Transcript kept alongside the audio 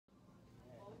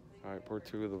Alright, part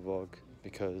 2 of the vlog,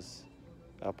 because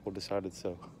Apple decided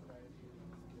so.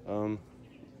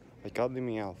 I caught the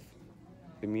Meowth.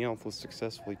 The Meowth was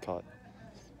successfully caught.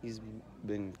 He's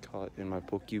been caught in my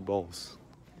Pokeballs.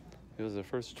 It was the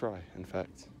first try, in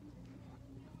fact.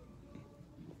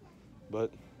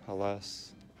 But,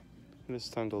 alas, it is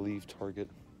time to leave Target.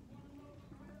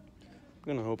 I'm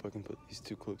gonna hope I can put these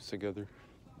two clips together.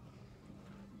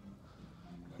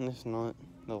 And if not,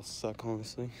 they'll suck,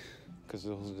 honestly. Because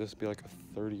it'll just be like a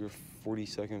 30 or 40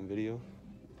 second video.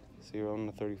 See, we're on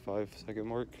the 35-second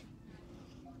mark.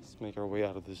 Let's make our way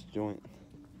out of this joint.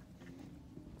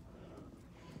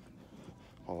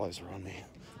 All eyes are on me.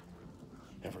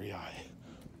 Every eye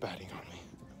batting on me.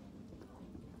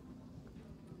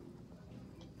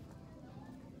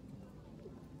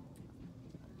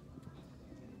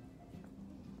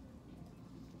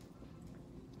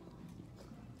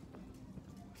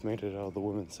 I've made it out of the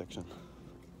women's section.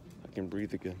 I can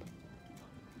breathe again.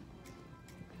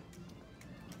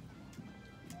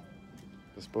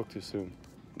 I spoke too soon.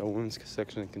 The women's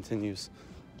section continues.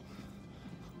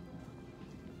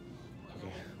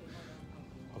 Okay,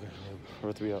 we're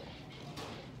about to be out.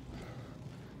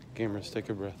 Gamers, take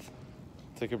a breath.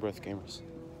 Take a breath, gamers.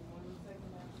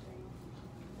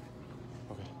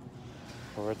 Okay,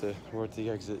 we're at the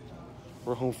exit.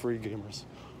 We're home free, gamers.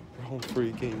 We're home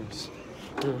free, gamers.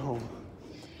 We're home.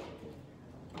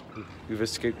 We've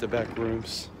escaped the back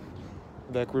rooms.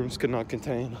 The back rooms could not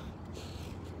contain.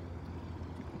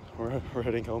 We're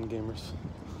heading home, gamers.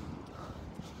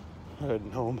 We're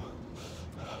heading home.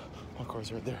 My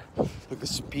car's right there. Look at the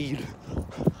speed.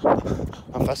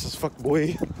 I'm fast as fuck,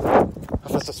 boy. I'm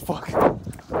fast as fuck.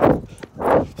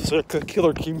 It's like a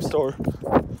killer Keemstar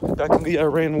back in the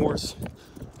Iran wars.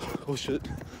 Oh shit.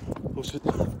 Oh shit.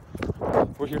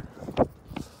 We're here.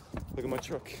 Look at my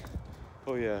truck.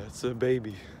 Oh yeah, it's a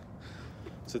baby.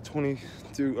 It's a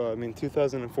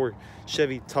 2004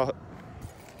 Chevy Tahoe.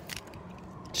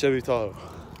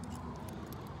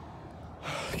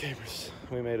 Gamers,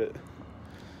 we made it.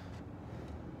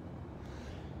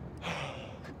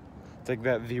 Take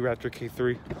that, V-Raptor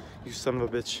K3. You son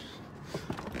of a bitch.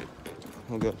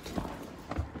 Oh god.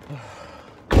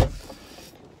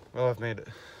 Well, I've made it.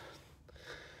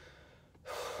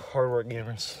 Hard work,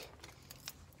 gamers.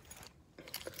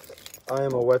 I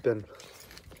am a weapon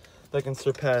that can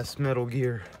surpass Metal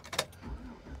Gear.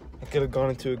 I could have gone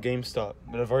into a GameStop,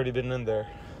 but I've already been in there.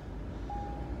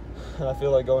 And I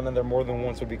feel like going in there more than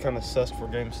once would be kind of sus for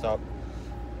GameStop.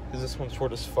 Because this one's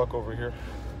short as fuck over here.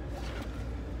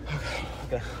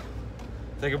 Okay.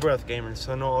 Take a breath, gamers.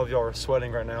 I know all of y'all are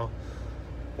sweating right now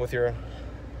with your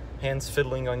hands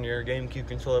fiddling on your GameCube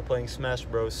controller playing Smash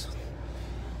Bros.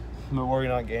 But worry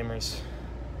not, gamers.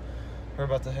 We're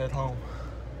about to head home.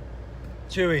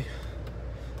 Chewie,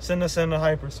 send us into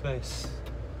hyperspace.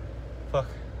 Fuck.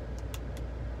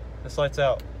 This light's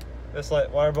out.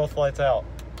 Why are both lights out?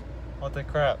 What the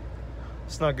crap?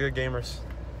 It's not good, gamers.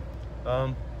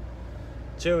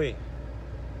 Chewie,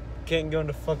 can't go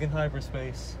into fucking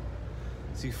hyperspace.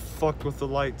 So you fucked with the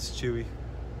lights, Chewie.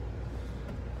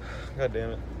 God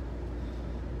damn it.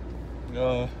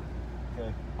 Okay,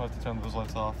 we'll have to turn those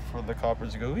lights off for the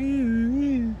coppers to go.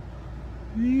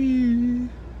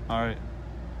 Alright.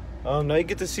 Now you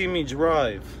get to see me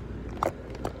drive.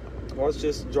 Watch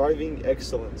this driving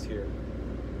excellence here.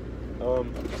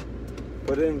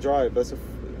 But I didn't drive.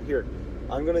 Here.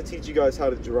 I'm gonna teach you guys how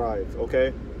to drive,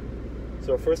 okay?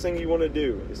 So first thing you want to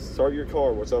do is start your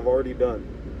car, which I've already done,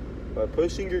 by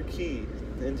pushing your key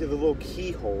into the little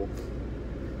keyhole,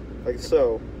 like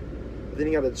so. Then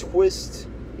you gotta twist.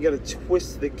 You gotta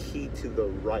twist the key to the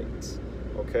right,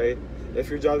 okay? If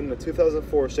you're driving the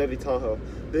 2004 Chevy Tahoe,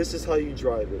 this is how you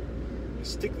drive it. You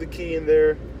stick the key in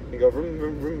there and go vroom,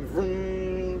 vroom, vroom,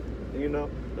 vroom, you know,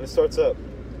 and it starts up.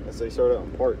 That's how you start out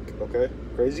in park, okay?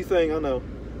 Crazy thing, I know.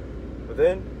 But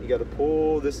then you gotta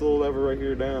pull this little lever right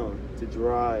here down to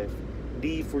drive.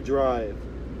 D for drive.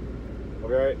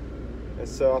 Okay? And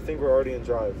so I think we're already in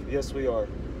drive. Yes, we are.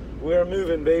 We are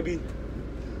moving, baby.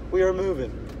 We are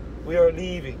moving. We are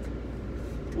leaving.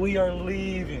 We are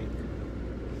leaving.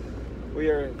 We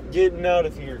are getting out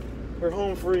of here. We're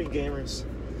home free, gamers.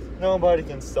 Nobody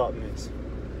can stop me.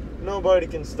 Nobody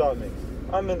can stop me.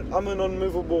 I'm an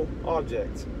unmovable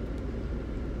object.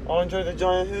 Andre the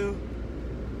Giant who?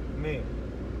 Me.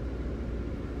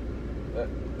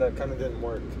 That kind of didn't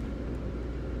work.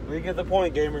 We get the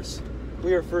point, gamers.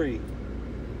 We are free.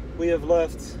 We have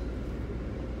left.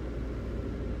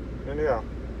 And yeah.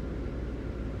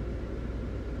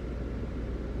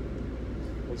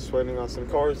 We're just waiting on some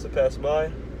cars to pass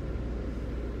by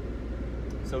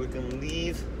so we can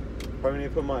leave. Probably need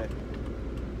to put my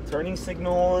turning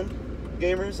signal on,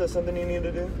 gamers. That's something you need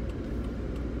to do.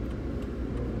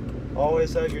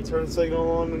 Always have your turn signal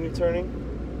on when you're turning.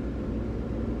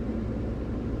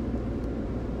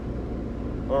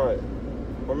 Alright,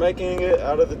 we're making it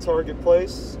out of the target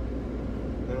place,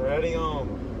 and we're heading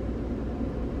home.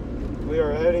 We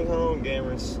are heading home,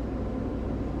 gamers.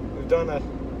 We've done a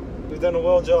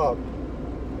well job.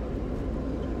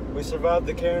 We survived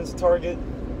the Karen's target.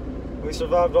 We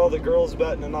survived all the girls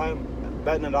batting an eye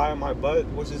on my butt,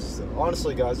 which is,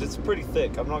 honestly, guys, it's pretty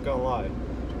thick. I'm not gonna lie.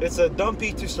 It's a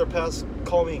dumpy to surpass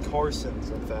Call Me Carson's,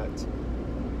 in fact.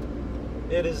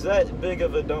 It is that big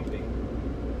of a dumpy.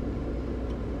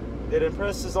 It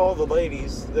impresses all the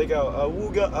ladies. They go,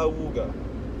 awooga, awooga.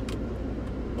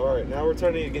 Alright, now we're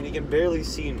turning again. You can barely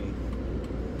see me.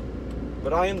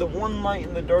 But I am the one light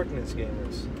in the darkness,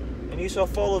 gamers. And you shall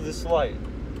follow this light.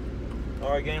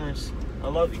 Alright, gamers. I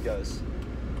love you guys.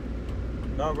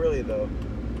 Not really, though.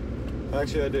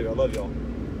 Actually, I do. I love y'all.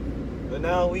 But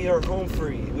now we are home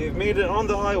free. We have made it on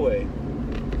the highway.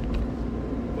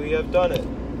 We have done it.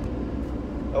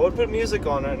 I would put music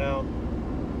on right now,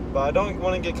 but I don't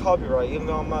want to get copyright, even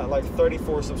though I'm at like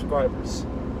 34 subscribers.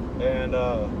 And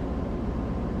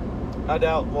I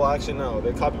doubt, well, actually no,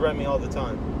 they copyright me all the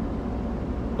time.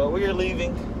 But we are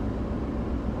leaving.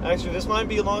 Actually, this might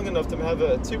be long enough to have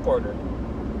a two-parter.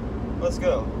 Let's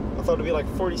go. I thought it'd be like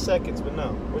 40 seconds, but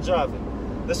no, we're driving.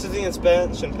 This is the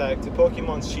expansion pack to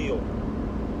Pokemon Shield.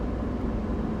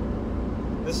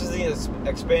 This is the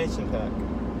expansion pack.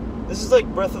 This is like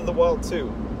Breath of the Wild 2.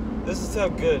 This is how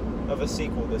good of a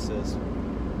sequel this is.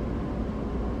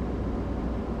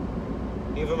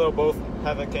 Even though both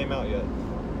haven't came out yet.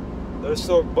 They're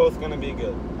still both going to be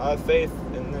good. I have faith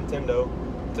in Nintendo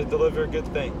to deliver good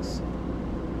things.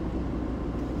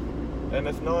 And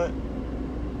if not,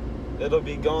 it'll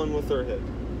be gone with their head.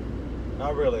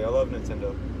 Not really, I love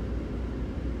Nintendo.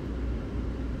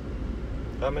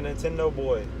 I'm a Nintendo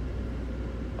boy.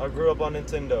 I grew up on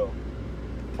Nintendo.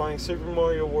 Playing Super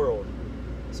Mario World,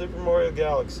 Super Mario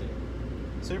Galaxy,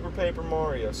 Super Paper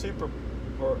Mario,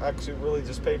 or actually really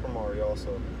just Paper Mario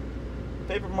also.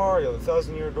 Paper Mario, the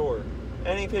Thousand Year Door.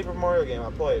 Any Paper Mario game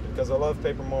I played, because I love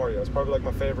Paper Mario. It's probably like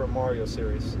my favorite Mario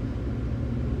series.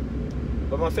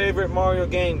 But my favorite Mario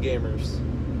game, gamers,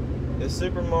 is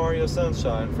Super Mario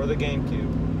Sunshine for the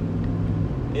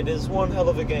GameCube. It is one hell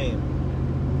of a game.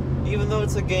 Even though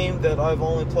it's a game that I've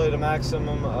only played a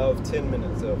maximum of 10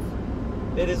 minutes of.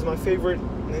 It is my favorite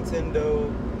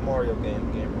Nintendo Mario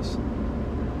game, gamers.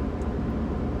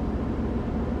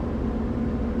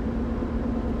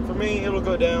 For me, it'll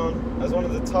go down as one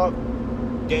of the top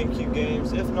GameCube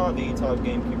games, if not the top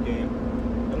GameCube game.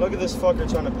 And look at this fucker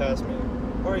trying to pass me.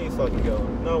 Where are you fucking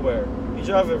going? Nowhere. You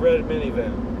drive a red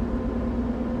minivan.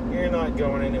 You're not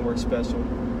going anywhere special.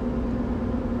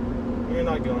 You're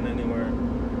not going anywhere.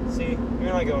 See?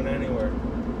 You're not going anywhere.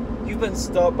 You've been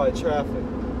stopped by traffic.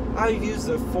 I use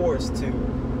the force to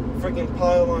freaking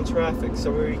pile on traffic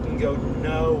so where you can go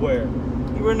nowhere.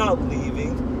 You are not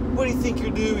leaving. What do you think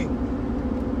you're doing?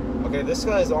 Okay, this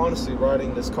guy is honestly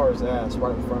riding this car's ass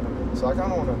right in front of me, so I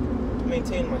kind of want to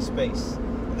maintain my space.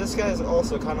 But this guy is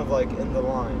also kind of like in the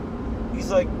line.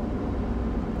 He's like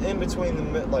in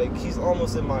between the, like he's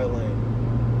almost in my lane.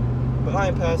 But I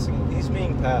am passing him. He's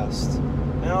being passed.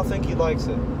 And I don't think he likes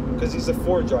it, because he's a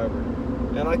Ford driver.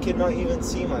 And I cannot even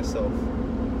see myself.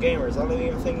 Gamers, I don't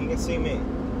even think you can see me.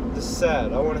 This is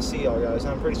sad. I want to see y'all guys.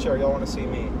 I'm pretty sure y'all want to see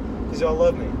me. Because y'all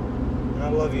love me. And I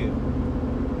love you.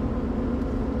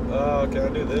 Can I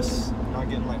do this? Not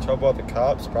getting like trouble with the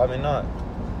cops? Probably not.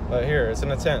 But here, it's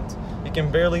an attempt. You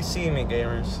can barely see me,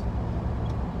 gamers.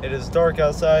 It is dark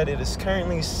outside. It is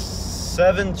currently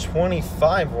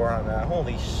 7:25 where I'm at.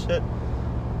 Holy shit.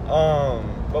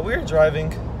 But we're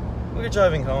driving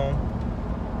home.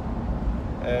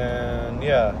 And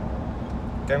yeah.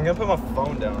 Okay, I'm gonna put my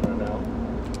phone down right now.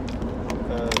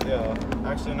 Yeah,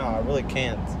 actually no, I really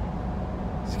can't.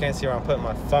 Just can't see where I'm putting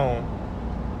my phone.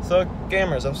 So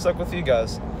gamers, I'm stuck with you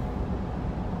guys.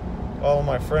 All of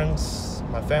my friends,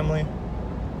 my family,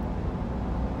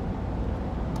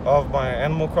 all of my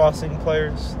Animal Crossing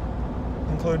players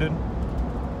included.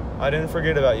 I didn't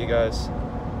forget about you guys.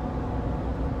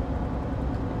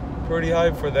 Pretty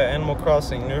hyped for that Animal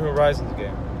Crossing New Horizons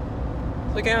game.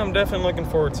 It's a game I'm definitely looking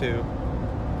forward to.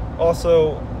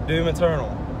 Also, Doom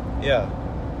Eternal. Yeah.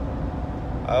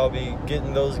 I'll be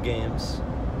getting those games.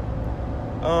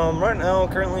 Right now,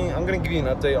 currently, I'm going to give you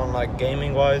an update on, like,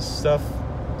 gaming-wise stuff.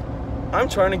 I'm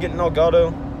trying to get an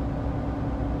Elgato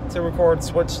to record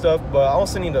Switch stuff, but I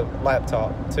also need a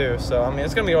laptop, too. So, I mean,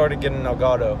 it's going to be hard to get an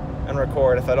Elgato and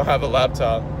record if I don't have a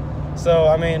laptop. So,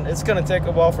 I mean, it's going to take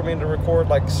a while for me to record,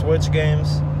 like, Switch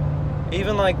games.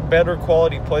 Even, like, better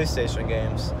quality PlayStation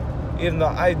games. Even though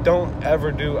I don't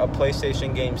ever do a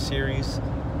PlayStation game series.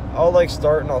 I'll, like,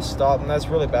 start and I'll stop, and that's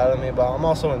really bad of me. But I'm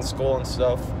also in school and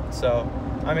stuff. So,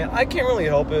 I mean, I can't really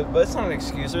help it, but it's not an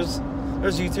excuse. There's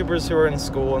YouTubers who are in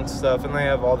school and stuff, and they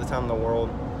have all the time in the world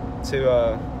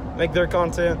to make their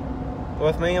content.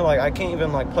 With me, like, I can't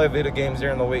even, like, play video games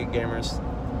during the week, gamers.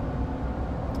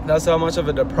 That's how much of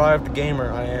a deprived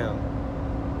gamer I am.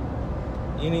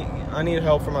 I need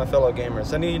help from my fellow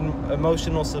gamers. I need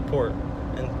emotional support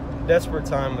in desperate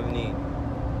time of need.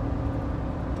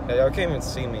 Yeah, y'all can't even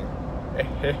see me.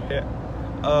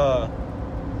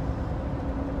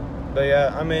 But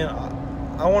yeah, I mean,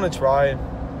 I want to try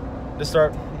to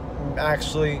start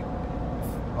actually,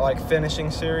 like,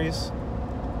 finishing series.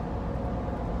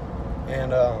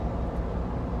 And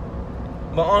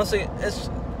but honestly,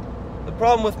 the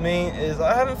problem with me is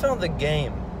I haven't found the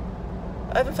game.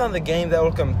 I haven't found the game that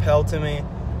will compel to me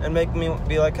and make me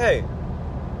be like, hey,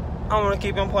 I want to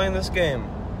keep on playing this game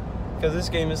because this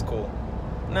game is cool.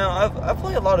 Now, I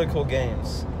play a lot of cool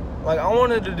games. Like, I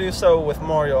wanted to do so with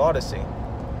Mario Odyssey,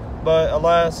 but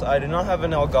alas, I do not have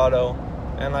an Elgato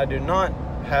and I do not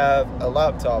have a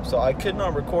laptop, so I could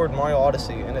not record Mario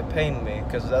Odyssey, and it pained me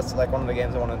because that's like one of the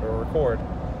games I wanted to record.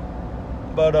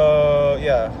 But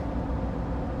yeah,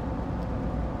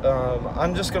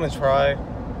 I'm just gonna try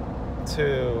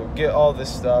to get all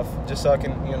this stuff just so I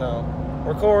can, you know,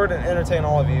 record and entertain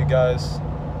all of you guys.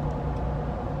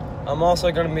 I'm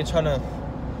also gonna be trying to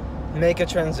make a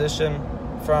transition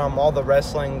from all the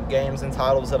wrestling games and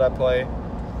titles that I play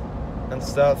and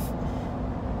stuff.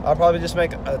 I'll probably just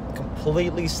make a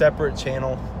completely separate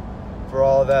channel for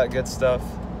all of that good stuff.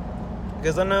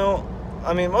 Because I know,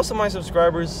 I mean, most of my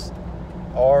subscribers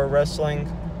are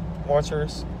wrestling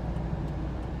watchers.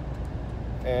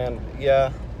 And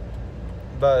yeah,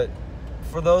 but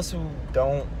for those who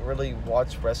don't really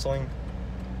watch wrestling,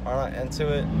 are not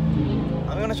into it,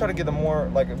 I'm going to try to get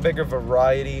a bigger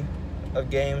variety of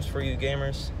games for you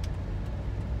gamers.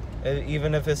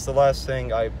 Even if it's the last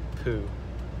thing I poo.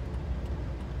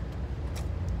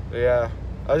 But yeah,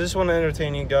 I just want to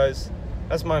entertain you guys.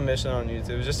 That's my mission on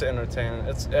YouTube, just to entertain.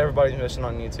 It's everybody's mission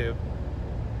on YouTube.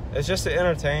 It's just to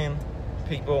entertain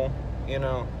people, you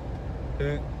know,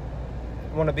 who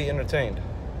want to be entertained.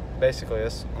 Basically,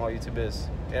 that's all YouTube is.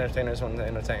 Entertainers want to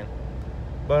entertain.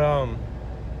 But I'm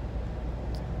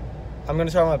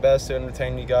gonna try my best to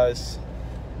entertain you guys,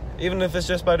 even if it's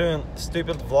just by doing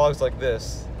stupid vlogs like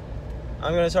this.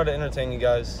 I'm gonna try to entertain you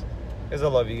guys because I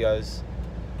love you guys.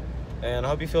 And I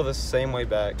hope you feel the same way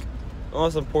back.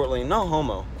 Most importantly, no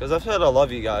homo. Because I've said I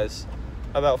love you guys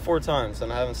about 4 times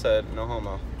and I haven't said no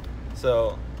homo.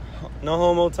 So, no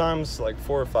homo times like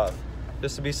 4 or 5.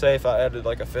 Just to be safe, I added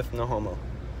like a 5th no homo.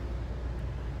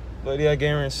 But yeah,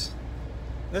 gamers,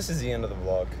 this is the end of the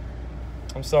vlog.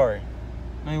 I'm sorry.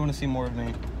 Now you want to see more of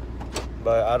me.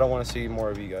 But I don't want to see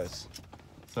more of you guys.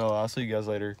 So, I'll see you guys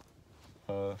later.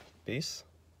 Peace.